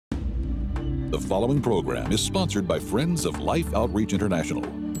The following program is sponsored by Friends of Life Outreach International.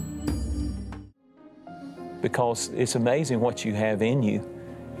 Because it's amazing what you have in you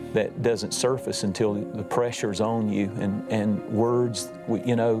that doesn't surface until the pressure's on you, and words,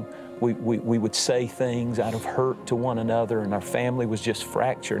 we would say things out of hurt to one another, and our family was just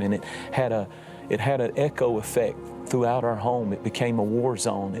fractured, and it had an echo effect throughout our home. It became a war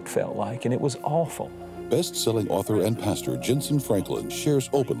zone, it felt like, and it was awful. Best-selling author and pastor Jentezen Franklin shares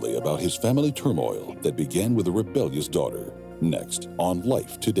openly about his family turmoil that began with a rebellious daughter. Next on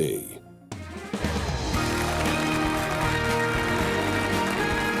Life Today.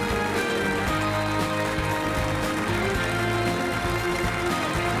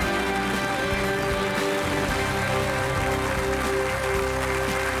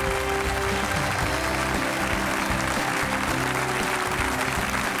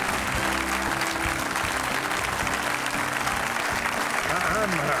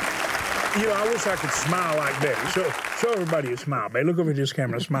 I wish I could smile like that. Show everybody a smile, babe. Look over at this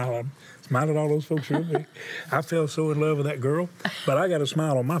camera, smile at all those folks real big. I fell so in love with that girl, but I got a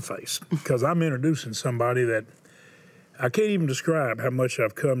smile on my face because I'm introducing somebody that I can't even describe how much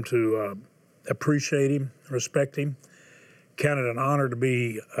I've come to appreciate him, respect him, count it an honor to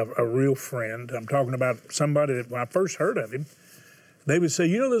be a real friend. I'm talking about somebody that when I first heard of him, they would say,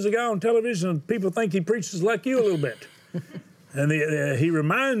 there's a guy on television and people think he preaches like you a little bit. And he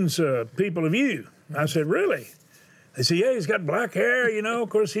reminds people of you. I said, really? They said, yeah, he's got black hair, of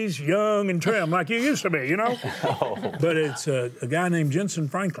course he's young and trim like you used to be, Oh. But it's a guy named Jentezen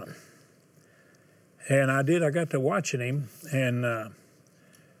Franklin. And I got to watching him, and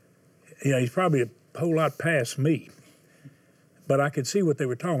he's probably a whole lot past me. But I could see what they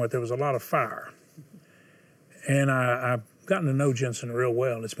were talking about. There was a lot of fire. And I've gotten to know Jentezen real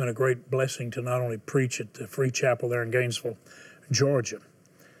well. It's been a great blessing to not only preach at the Free Chapel there in Gainesville, Georgia,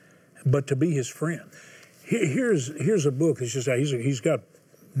 but to be his friend. Here's a book. It's just he's got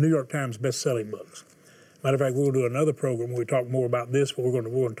New York Times best-selling books. Matter of fact, we'll do another program where we talk more about this, but we're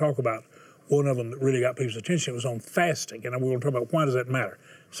going to talk about one of them that really got people's attention. It was on fasting, and we're going to talk about why does that matter.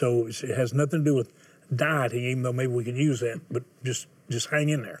 So it has nothing to do with dieting, even though maybe we can use that, but just hang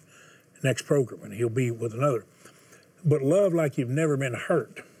in there. Next program, and he'll be with another. But love like you've never been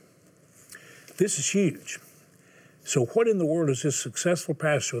hurt. This is huge. So what in the world is this successful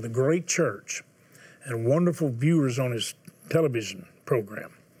pastor with a great church and wonderful viewers on his television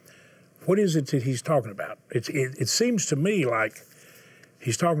program? What is it that he's talking about? It seems to me like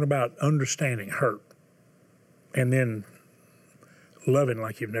he's talking about understanding hurt and then loving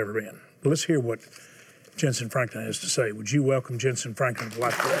like you've never been. Let's hear what Jentezen Franklin has to say. Would you welcome Jentezen Franklin to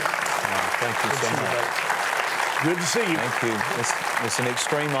Life Today? Thank you so much. Good to see you. Thank you. It's an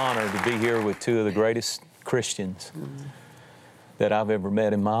extreme honor to be here with two of the greatest Christians that I've ever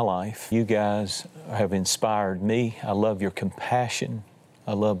met in my life. You guys have inspired me. I love your compassion.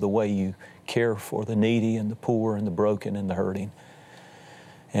 I love the way you care for the needy and the poor and the broken and the hurting.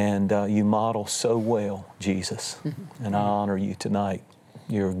 And you model so well, Jesus. And I honor you tonight.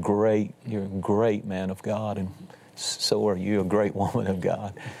 You're a great man of God, and so are you, a great woman of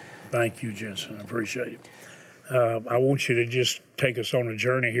God. Thank you, Jentezen. I appreciate it. I want you to just take us on a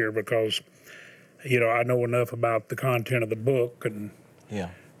journey here because, I know enough about the content of the book and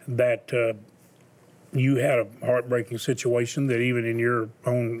that you had a heartbreaking situation that even in your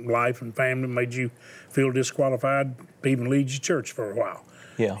own life and family made you feel disqualified to even lead your church for a while.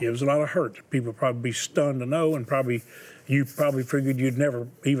 Yeah. It was a lot of hurt. People probably be stunned to know, and you probably figured you'd never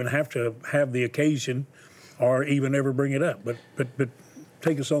even have to have the occasion or even ever bring it up. But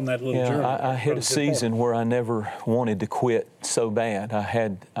take us on that little journey. I had a season where I never wanted to quit so bad.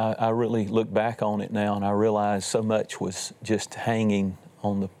 I really look back on it now, and I realize so much was just hanging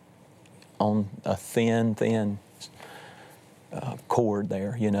on a thin cord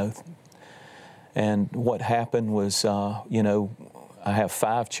there, And what happened was, I have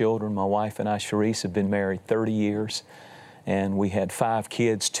 5 children. My wife and I, Sharice, have been married 30 years, and we had 5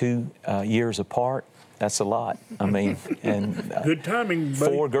 kids 2 years apart. That's a lot. I mean, and good timing,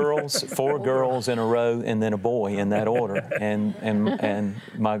 buddy. 4 girls in a row, and then a boy in that order. And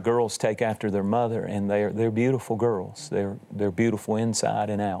my girls take after their mother, and they're beautiful girls. They're beautiful inside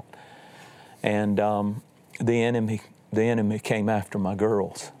and out. And the enemy came after my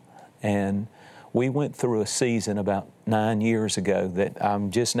girls, and we went through a season about 9 years ago that I'm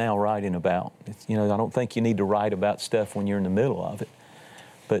just now writing about. I don't think you need to write about stuff when you're in the middle of it.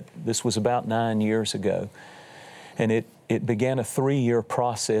 But this was about 9 years ago. And it it began a 3-year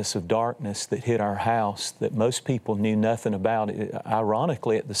process of darkness that hit our house that most people knew nothing about.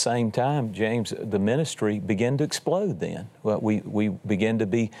 Ironically, at the same time, James, the ministry began to explode then. Well, we began to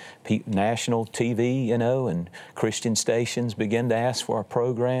be national TV, you know, and Christian stations began to ask for our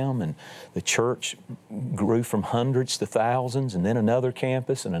program, and the church grew from hundreds to thousands, and then another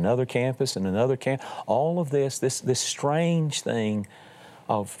campus and another campus and another campus. All of this strange thing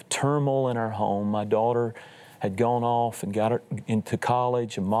of turmoil in our home. My daughter had gone off and got her into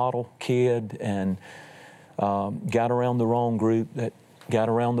college, a model kid, and got around the wrong group, that got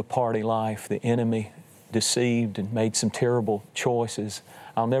around the party life. The enemy deceived and made some terrible choices.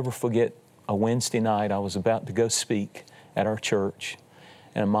 I'll never forget a Wednesday night. I was about to go speak at our church,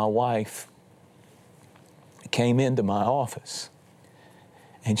 and my wife came into my office,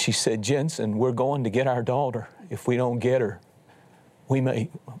 and she said, "Jentezen, we're going to get our daughter. If we don't get her, we may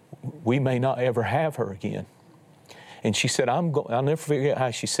not ever have her again." And she said, I'll never forget how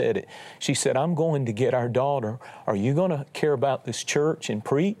she said it. She said, "I'm going to get our daughter. Are you going to care about this church and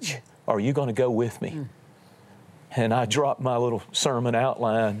preach, or are you going to go with me?" And I dropped my little sermon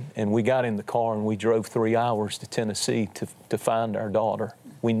outline, and we got in the car, and we drove 3 hours to Tennessee to find our daughter.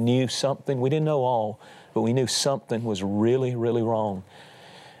 We knew something. We didn't know all, but we knew something was really, really wrong.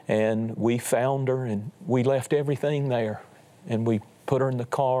 And we found her, and we left everything there. And we put her in the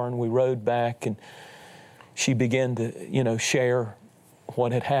car, and we rode back, and she began to, you know, share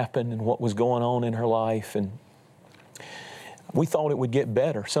what had happened and what was going on in her life. And we thought it would get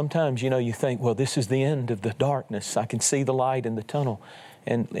better. Sometimes, you know, you think, well, this is the end of the darkness. I can see the light in the tunnel.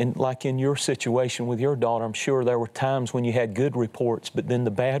 And like in your situation with your daughter, I'm sure there were times when you had good reports, but then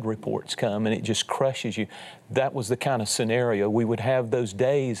the bad reports come and it just crushes you. That was the kind of scenario. We would have those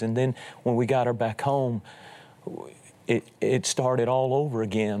days, and then when we got her back home, it started all over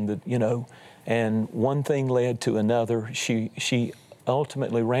again, you know. And one thing led to another. She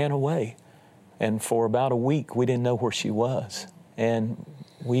ultimately ran away. And for about a week, we didn't know where she was. And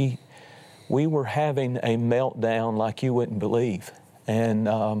we were having a meltdown like you wouldn't believe. And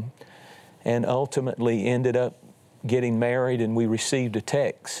ultimately ended up getting married, and we received a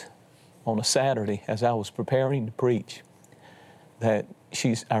text on a Saturday as I was preparing to preach that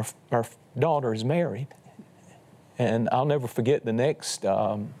our daughter is married. And I'll never forget the next...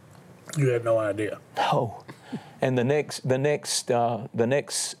 You had no idea. No. And the next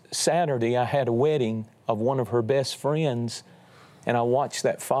Saturday, I had a wedding of one of her best friends, and I watched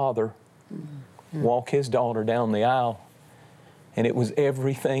that father walk his daughter down the aisle, and it was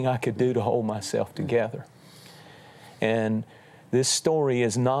everything I could do to hold myself together. And this story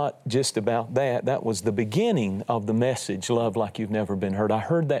is not just about that. That was the beginning of the message, Love Like You've Never Been Hurt. I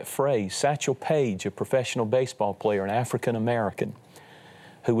heard that phrase. Satchel Paige, a professional baseball player, an African-American,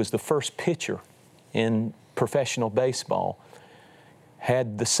 who was the first pitcher in professional baseball,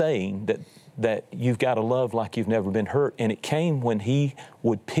 had the saying that you've got to love like you've never been hurt. And it came when he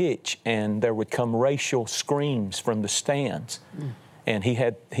would pitch, and there would come racial screams from the stands. And he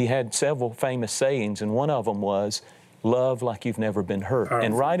had several famous sayings, and one of them was, "Love like you've never been hurt."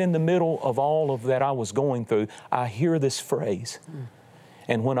 And right in the middle of all of that I was going through, I hear this phrase.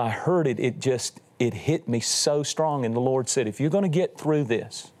 And when I heard it, it hit me so strong. And the Lord said, if you're going to get through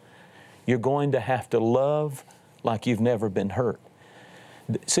this, you're going to have to love like you've never been hurt.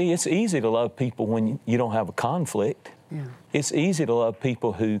 See, it's easy to love people when you don't have a conflict. Yeah. It's easy to love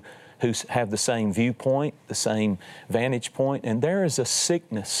people who have the same viewpoint, the same vantage point. And there is a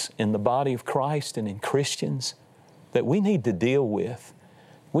sickness in the body of Christ and in Christians that we need to deal with.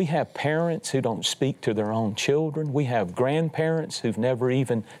 We have parents who don't speak to their own children. We have grandparents who've never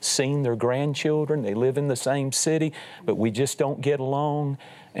even seen their grandchildren. They live in the same city, but we just don't get along,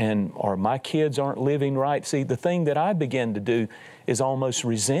 or my kids aren't living right. See, the thing that I began to do is almost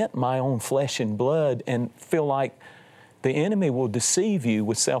resent my own flesh and blood and feel like the enemy will deceive you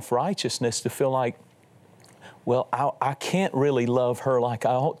with self-righteousness to feel like, well, I can't really love her like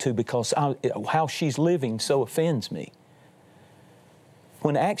I ought to because how she's living so offends me.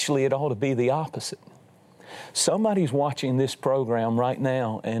 When actually it ought to be the opposite. Somebody's watching this program right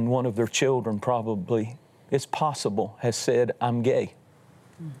now, and one of their children probably, it's possible, has said, "I'm gay,"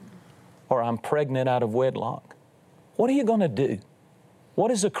 or "I'm pregnant out of wedlock." What are you going to do?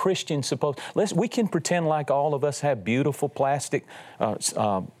 What is a Christian supposed? We can pretend like all of us have beautiful plastic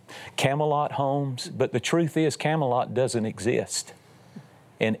Camelot homes, but the truth is Camelot doesn't exist.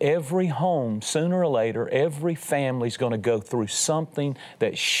 And every home, sooner or later, every family's going to go through something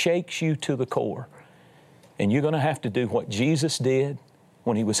that shakes you to the core. And you're going to have to do what Jesus did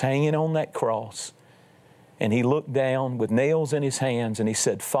when He was hanging on that cross. And he looked down with nails in his hands and he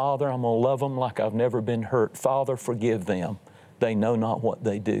said, Father, I'm going to love them like I've never been hurt. Father, forgive them. They know not what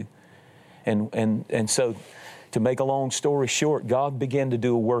they do. And so, to make a long story short, God began to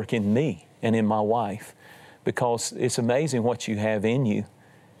do a work in me and in my wife, because it's amazing what you have in you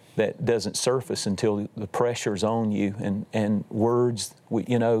that doesn't surface until the pressure's on you. And words, we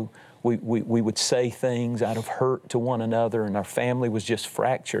would say things out of hurt to one another, and our family was just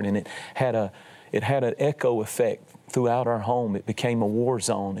fractured, and it had an echo effect throughout our home. It became a war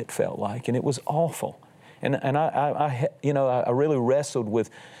zone, it felt like, and it was awful. And I really wrestled with,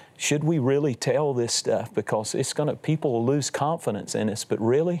 should we really tell this stuff? Because people will lose confidence in us, but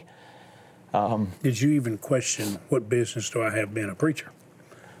really. Did you even question, what business do I have being a preacher?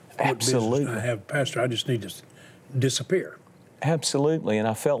 Absolutely. What business do I have, Pastor? I just need to disappear. Absolutely, and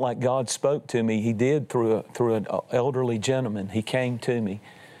I felt like God spoke to me. He did through an elderly gentleman. He came to me,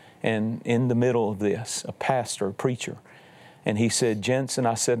 and in the middle of this, a pastor, a preacher, and he said, Jentezen,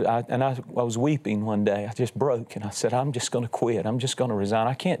 I was weeping one day. I just broke, and I said, I'm just going to quit. I'm just going to resign.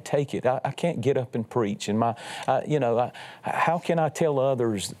 I can't take it. I can't get up and preach. And how can I tell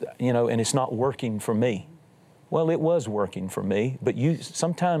others, and it's not working for me? Well, it was working for me, but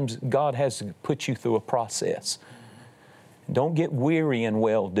sometimes God has to put you through a process. Don't get weary in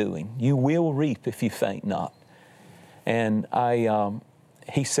well-doing. You will reap if you faint not. And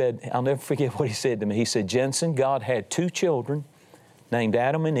he said, I'll never forget what he said to me. He said, Jentezen, God had 2 children named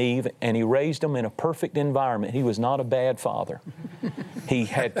Adam and Eve, and He raised them in a perfect environment. He was not a bad father. He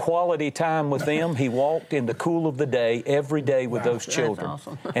had quality time with them. He walked in the cool of the day every day with those children. That's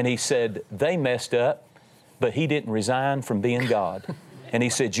awesome. And he said, they messed up, but he didn't resign from being God. And he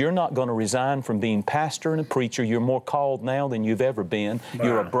said, you're not going to resign from being pastor and a preacher. You're more called now than you've ever been. Wow.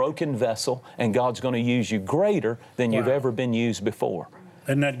 You're a broken vessel, and God's going to use you greater than you've ever been used before.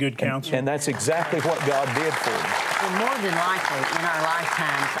 Isn't that good counsel? And that's exactly what God did for me. Well, more than likely, in our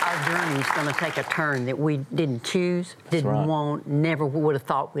lifetimes, our journey is going to take a turn that we didn't choose, didn't want, never would have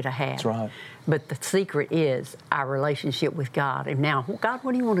thought we'd have had. That's right. But the secret is our relationship with God. And now, God,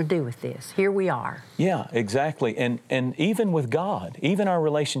 what do you want to do with this? Here we are. Yeah, exactly. And even with God, even our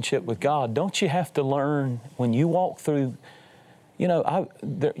relationship with God, don't you have to learn when you walk through,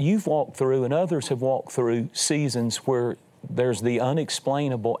 you've walked through and others have walked through seasons where there's the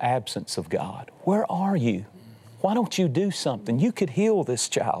unexplainable absence of God. Where are you? Why don't you do something? You could heal this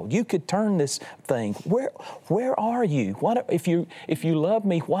child. You could turn this thing. Where are you? If you love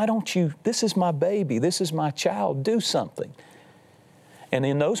me, why don't you? This is my baby. This is my child. Do something. And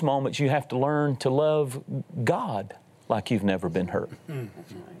in those moments, you have to learn to love God like you've never been hurt.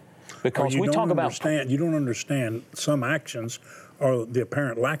 Because we talk about... You don't understand some actions or the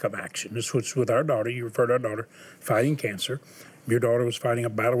apparent lack of action. This was with our daughter. You referred to our daughter fighting cancer. Your daughter was fighting a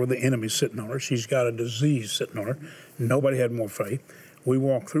battle with the enemy sitting on her. She's got a disease sitting on her. Nobody had more faith. We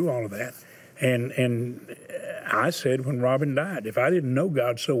walked through all of that. And I said when Robin died, if I didn't know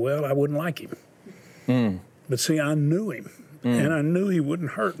God so well, I wouldn't like Him. But see, I knew Him, and I knew He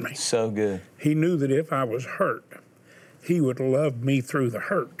wouldn't hurt me. So good. He knew that if I was hurt, He would love me through the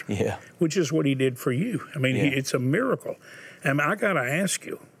hurt, which is what He did for you. I mean, it's a miracle. And I got to ask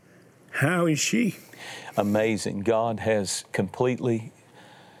you, how is she? Amazing. God has completely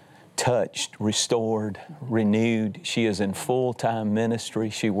touched, restored, renewed. She is in full-time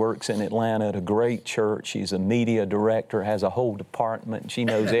ministry. She works in Atlanta at a great church. She's a media director, has a whole department. She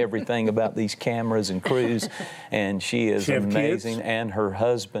knows everything about these cameras and crews, and she is amazing. Kids? And her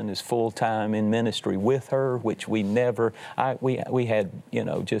husband is full-time in ministry with her, which we never, we had,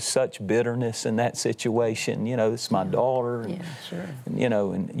 just such bitterness in that situation. This is my daughter. And,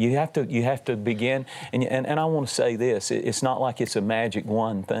 and you have to begin, and I want to say this, it's not like it's a magic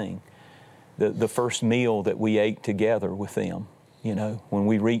one thing. The first meal that we ate together with them, when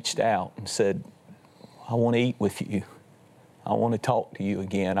we reached out and said, I want to eat with you. I want to talk to you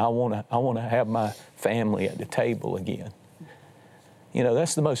again. I want to have my family at the table again.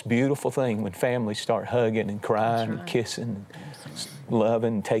 That's the most beautiful thing, when families start hugging and crying and kissing, and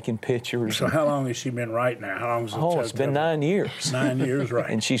loving, taking pictures. So how long has she been right now? How long has it it's been 9 years. 9 years, right.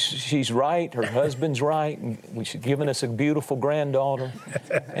 And she's right, her husband's right, and she's given us a beautiful granddaughter,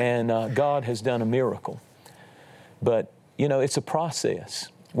 and God has done a miracle. But, it's a process.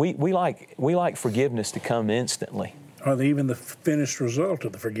 We like forgiveness to come instantly. Or even the finished result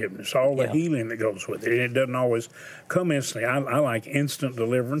of the forgiveness, all the healing that goes with it. It doesn't always come instantly. I like instant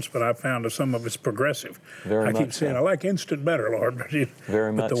deliverance, but I found that some of it's progressive. I keep saying, I like instant better, Lord, but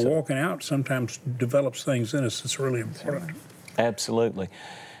the walking out sometimes develops things in us that's really important. Absolutely.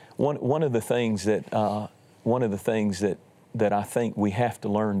 One of the things that I think we have to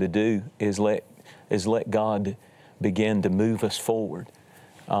learn to do is let is let God begin to move us forward.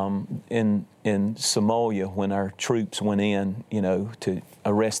 In Somalia, when our troops went in, you know, to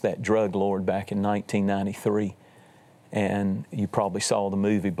arrest that drug lord back in 1993, and you probably saw the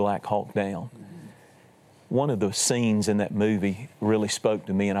movie Black Hawk Down. One of the scenes in that movie really spoke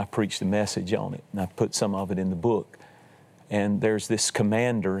to me, and I preached a message on it, and I put some of it in the book. And there's this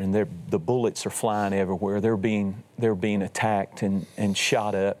commander, and the bullets are flying everywhere. They're being attacked and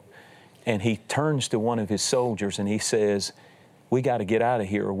shot up. And he turns to one of his soldiers and he says, "We got to get out of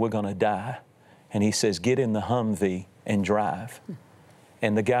here or we're going to die." And he says, "Get in the Humvee and drive."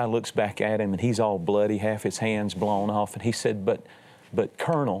 And the guy looks back at him and he's all bloody, half his hands blown off. And he said, but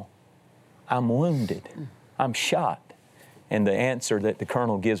Colonel, I'm wounded. I'm shot." And the answer that the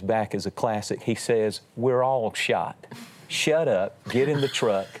colonel gives back is a classic. He says, "We're all shot. Shut up, get in the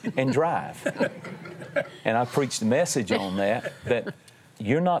truck, and drive." And I preached a message on that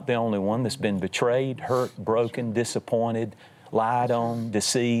you're not the only one that's been betrayed, hurt, broken, disappointed, lied on,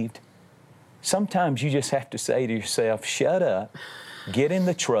 deceived. Sometimes you just have to say to yourself, shut up, get in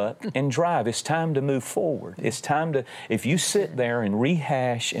the truck, and drive. It's time to move forward. It's time to, if you sit there and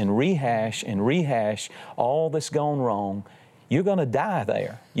rehash and rehash and rehash all that's gone wrong, you're going to die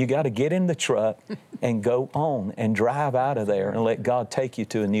there. You got to get in the truck and go on and drive out of there and let God take you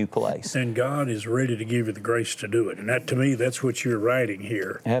to a new place. And God is ready to give you the grace to do it. And that, to me, that's what you're writing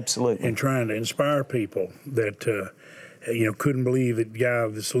here. Absolutely. And trying to inspire people that, you know, couldn't believe that guy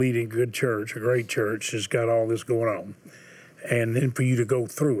that's leading a good church, a great church, has got all this going on. And then for you to go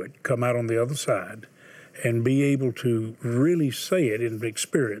through it, come out on the other side, and be able to really say it in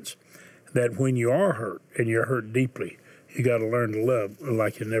experience that when you are hurt, and you're hurt deeply, you got to learn to love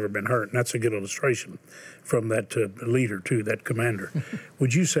like you've never been hurt. And that's a good illustration from that leader, too, that commander.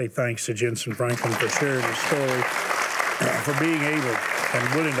 Would you say thanks to Jentezen Franklin for sharing his story, for being able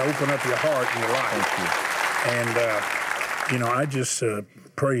and willing to open up your heart and your life? Thank you. And, you know, I just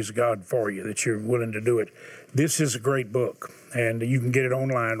praise God for you that you're willing to do it. This is a great book, and you can get it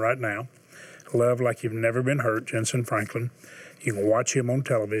online right now. Love Like You've Never Been Hurt, Jentezen Franklin. You can watch him on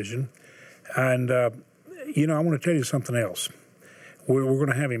television. And, you know, I want to tell you something else. We're going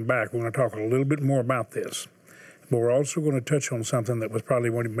to have him back. We're going to talk a little bit more about this. But we're also going to touch on something that was probably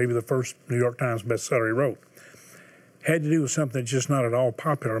maybe the first New York Times bestseller he wrote. Had to do with something that's just not at all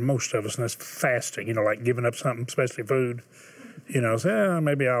popular to most of us, and that's fasting, you know, like giving up something, especially food. You know, say,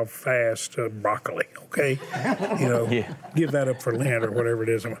 maybe I'll fast broccoli, okay? You know, give that up for Lent or whatever it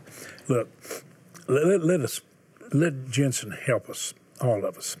is. Look, let Jentezen help us, all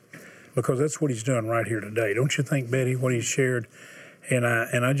of us, because that's what he's done right here today. Don't you think, Betty, what he's shared? And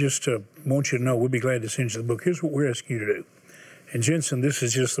I just want you to know we'll be glad to send you the book. Here's what we're asking you to do. And Jentezen, this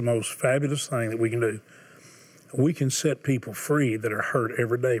is just the most fabulous thing that we can do. We can set people free that are hurt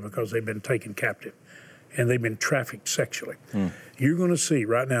every day because they've been taken captive and they've been trafficked sexually. You're going to see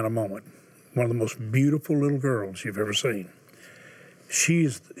right now in a moment one of the most beautiful little girls you've ever seen. She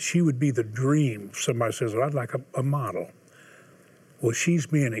would be the dream. Somebody says, well, I'd like a model. Well, she's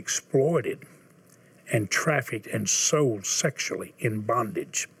being exploited and trafficked and sold sexually in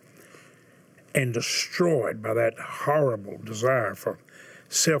bondage and destroyed by that horrible desire for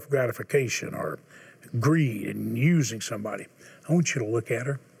self-gratification or greed and using somebody. I want you to look at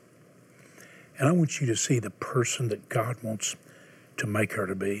her, and I want you to see the person that God wants to make her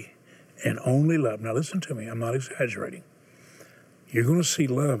to be, and only love. Now listen to me, I'm not exaggerating. You're going to see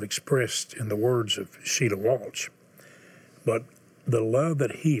love expressed in the words of Sheila Walsh, but the love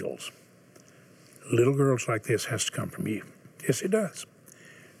that heals little girls like this has to come from you. Yes, it does.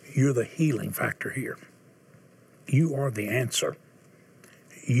 You're the healing factor here. You are the answer.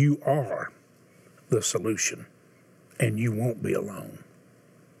 You are the solution, and you won't be alone.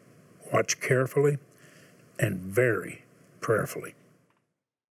 Watch carefully and very prayerfully.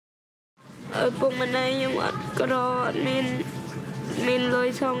 ពុកម្ដាយខ្ញុំអត់ក្រអត់មានលុយ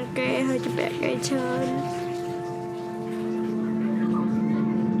សងគេហើយជាពាក់គេច្រើន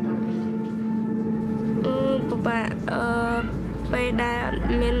ពិបាកពេលដែលអត់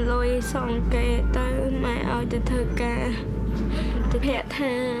មានលុយសងគេទៅម៉ែឲ្យទៅធ្វើការទៅភ័ក្រ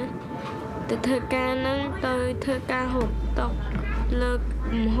ថាទៅធ្វើការហ្នឹងទៅធ្វើការហូបតុកលើក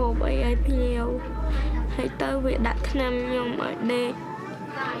ម្ហូបអីឲ្យភ្ញៀវហើយទៅវាដាក់ថ្នាំខ្ញុំឲ្យដេក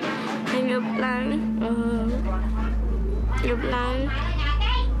ហើយងើបឡើង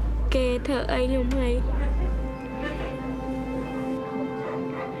គេធ្វើអីខ្ញុំហើយ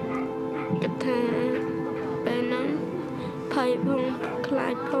គេថាពេលហ្នឹងភ័យផងខ្លា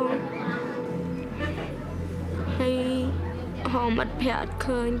ចផងហើយហមអត់ភ័ក្រអត់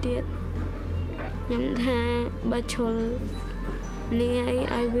ឃើញទៀតខ្ញុំថាបើឈុល នេះ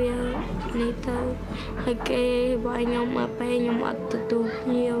ឲ្យវានេះទៅហើយគេវាយខ្ញុំមកពេលខ្ញុំអត់ទទួលភ្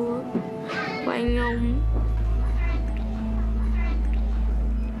ញៀវវាយខ្ញុំ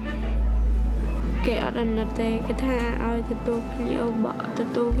គេអត់អនុទេគេថាឲ្យទទួលភ្ញៀវបកទ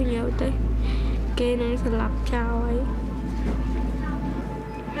ទួលភ្ញៀវទៅគេនឹងស្លាប់ចោលហើយ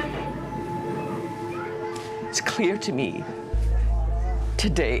It's clear to me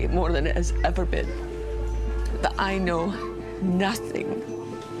today more than it has ever been that I know nothing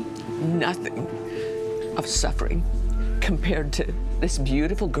of suffering compared to this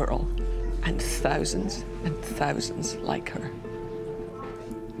beautiful girl and thousands like her.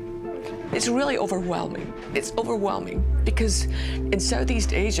 It's really overwhelming. It's overwhelming because in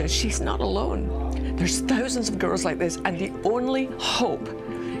Southeast Asia, she's not alone. There's thousands of girls like this, and the only hope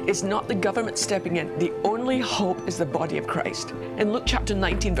is not the government stepping in. The only hope is the body of Christ. In Luke chapter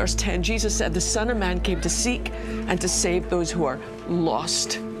 19, verse 10, Jesus said, the Son of Man came to seek and to save those who are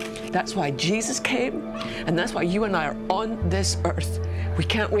lost. That's why Jesus came, and that's why you and I are on this earth. We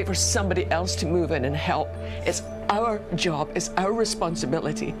can't wait for somebody else to move in and help. It's our job, it's our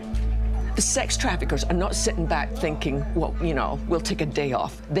responsibility. The sex traffickers are not sitting back thinking, well, you know, we'll take a day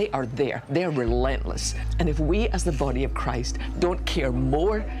off. They are there. They're relentless. And if we as the body of Christ don't care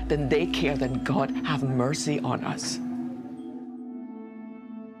more than they care, then God have mercy on us.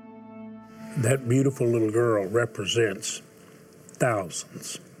 That beautiful little girl represents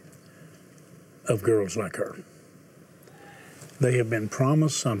thousands of girls like her. They have been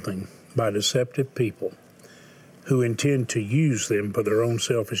promised something by deceptive people who intend to use them for their own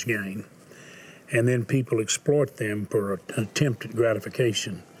selfish gain. And then people exploit them for attempted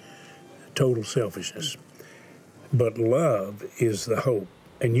gratification, total selfishness. But love is the hope,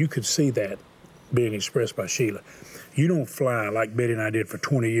 and you could see that being expressed by Sheila. You don't fly like Betty and I did for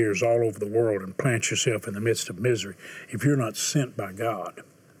 20 years all over the world and plant yourself in the midst of misery if you're not sent by God.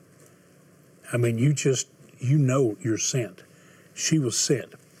 I mean, you know you're sent. She was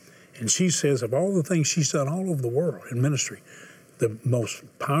sent. And she says of all the things she's done all over the world in ministry, the most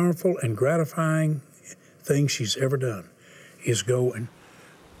powerful and gratifying thing she's ever done is go and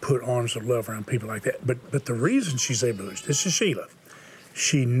put arms of love around people like that. But the reason she's able to do this is Sheila.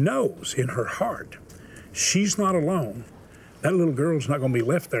 She knows in her heart she's not alone. That little girl's not going to be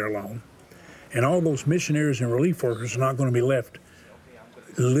left there alone. And all those missionaries and relief workers are not going to be left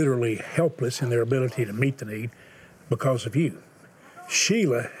literally helpless in their ability to meet the need because of you.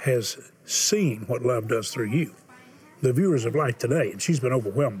 Sheila has seen what love does through you, the viewers of Life Today, and she's been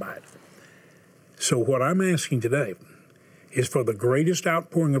overwhelmed by it. So what I'm asking today is for the greatest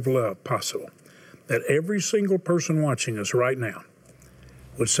outpouring of love possible, that every single person watching us right now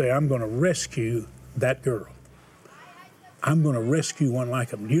would say, I'm going to rescue that girl. I'm going to rescue one like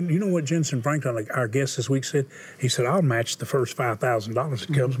them. You know what Jentezen Franklin, our guest this week, said? He said, I'll match the first $5,000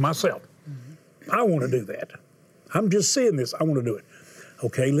 that comes myself. I want to do that. I'm just saying this. I want to do it.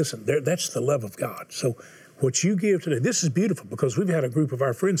 Okay, listen, that's the love of God. So what you give today, this is beautiful because we've had a group of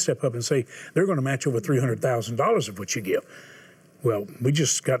our friends step up and say they're going to match over $300,000 of what you give. Well, we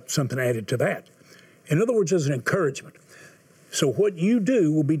just got something added to that. In other words, as an encouragement. So what you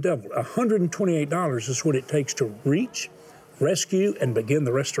do will be doubled. $128 is what it takes to reach, rescue, and begin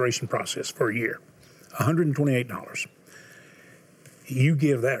the restoration process for a year. $128. You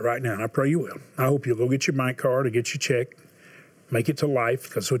give that right now, and I pray you will. I hope you'll go get your bank card or get your check. Make it to Life,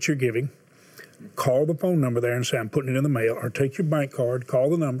 because that's what you're giving. Call the phone number there and say, I'm putting it in the mail, or take your bank card, call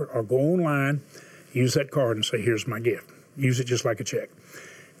the number, or go online, use that card and say, here's my gift. Use it just like a check.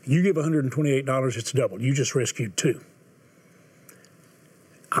 You give $128, it's double. You just rescued two.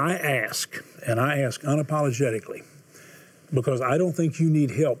 I ask unapologetically, because I don't think you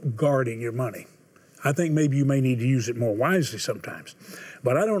need help guarding your money. I think maybe you may need to use it more wisely sometimes.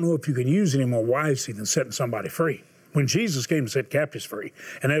 But I don't know if you can use it any more wisely than setting somebody free. When Jesus came to set captives free,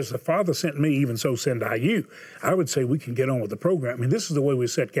 and as the Father sent me, even so send I you, I would say we can get on with the program. I mean, this is the way we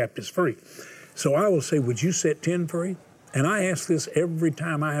set captives free. So I will say, would you set 10 free? And I ask this every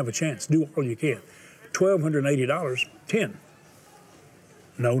time I have a chance. Do all you can. $1,280, 10.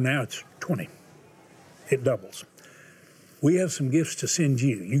 No, now it's 20. It doubles. We have some gifts to send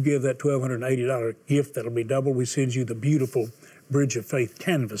you. You give that $1,280 gift, that'll be double. We send you the beautiful Bridge of Faith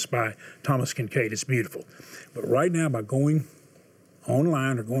canvas by Thomas Kincaid. It's beautiful. But right now, by going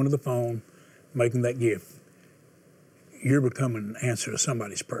online or going to the phone, making that gift, you're becoming an answer to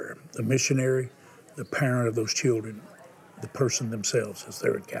somebody's prayer. The missionary, the parent of those children, the person themselves as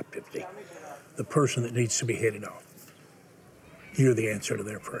they're in captivity, the person that needs to be headed off. You're the answer to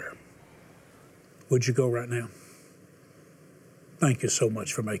their prayer. Would you go right now? Thank you so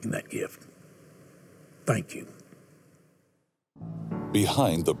much for making that gift. Thank you.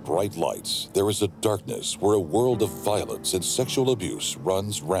 Behind the bright lights, there is a darkness where a world of violence and sexual abuse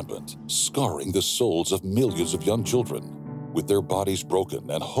runs rampant, scarring the souls of millions of young children. With their bodies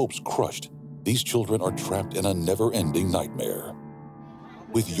broken and hopes crushed, these children are trapped in a never-ending nightmare.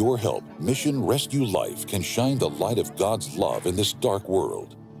 With your help, Mission Rescue Life can shine the light of God's love in this dark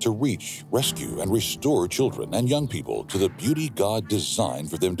world to reach, rescue, and restore children and young people to the beauty God designed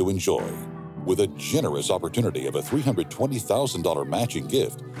for them to enjoy. With a generous opportunity of a $320,000 matching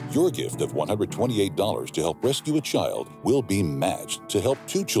gift, your gift of $128 to help rescue a child will be matched to help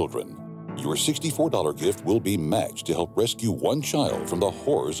 2 children. Your $64 gift will be matched to help rescue 1 child from the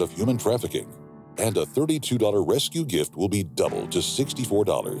horrors of human trafficking. And a $32 rescue gift will be doubled to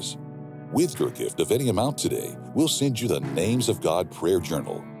 $64. With your gift of any amount today, we'll send you the Names of God prayer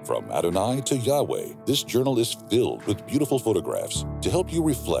journal. From Adonai to Yahweh, this journal is filled with beautiful photographs to help you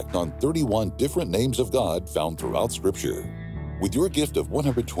reflect on 31 different names of God found throughout Scripture. With your gift of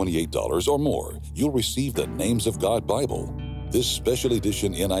 $128 or more, you'll receive the Names of God Bible. This special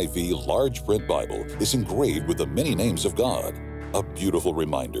edition NIV large print Bible is engraved with the many names of God, a beautiful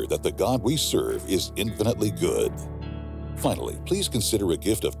reminder that the God we serve is infinitely good. Finally, please consider a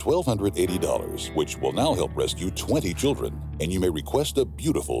gift of $1,280, which will now help rescue 20 children, and you may request a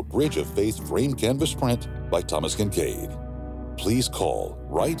beautiful Bridge of Faith framed canvas print by Thomas Kincaid. Please call,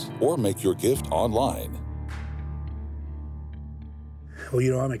 write, or make your gift online. Well,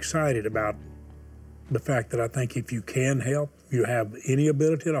 you know, I'm excited about the fact that I think if you can help, you have any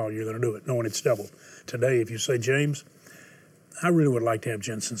ability at all, you're going to do it, knowing it's doubled. Today, if you say, James, I really would like to have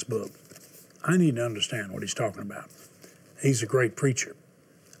Jentezen's book. I need to understand what he's talking about. He's a great preacher.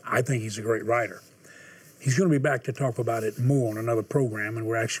 I think he's a great writer. He's going to be back to talk about it more on another program, and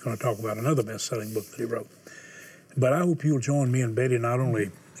we're actually going to talk about another best-selling book that he wrote. But I hope you'll join me and Betty not only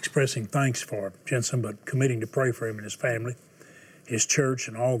expressing thanks for Jentezen, but committing to pray for him and his family, his church,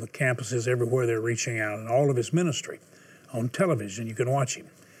 and all the campuses everywhere they're reaching out, and all of his ministry. On television, you can watch him.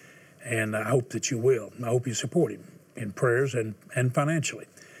 And I hope that you will. I hope you support him in prayers and financially.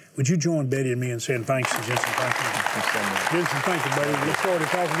 Would you join Betty and me in saying thanks to Jentezen? Thank you. Jentezen, thank you, buddy. We look forward to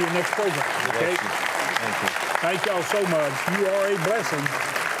talking to you next program. Okay? Thank you. Thank y'all so much. You are a blessing.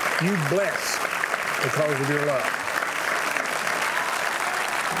 You bless because of your love.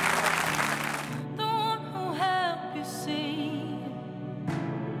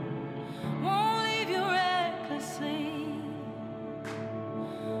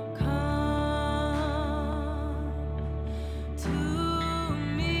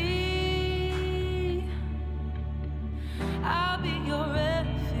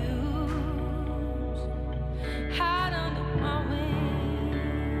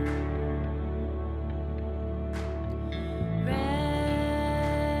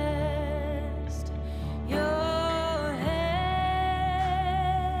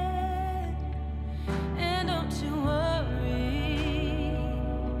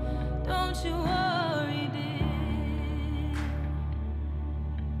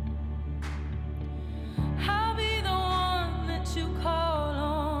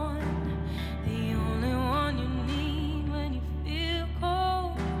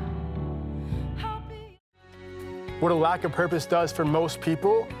 What a lack of purpose does for most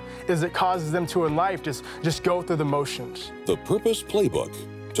people is it causes them to in life just go through the motions. The Purpose Playbook,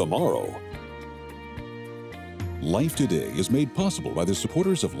 tomorrow. Life Today is made possible by the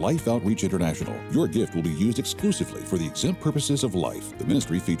supporters of Life Outreach International. Your gift will be used exclusively for the exempt purposes of life. The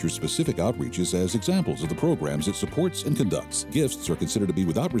ministry features specific outreaches as examples of the programs it supports and conducts. Gifts are considered to be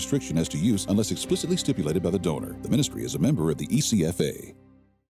without restriction as to use unless explicitly stipulated by the donor. The ministry is a member of the ECFA.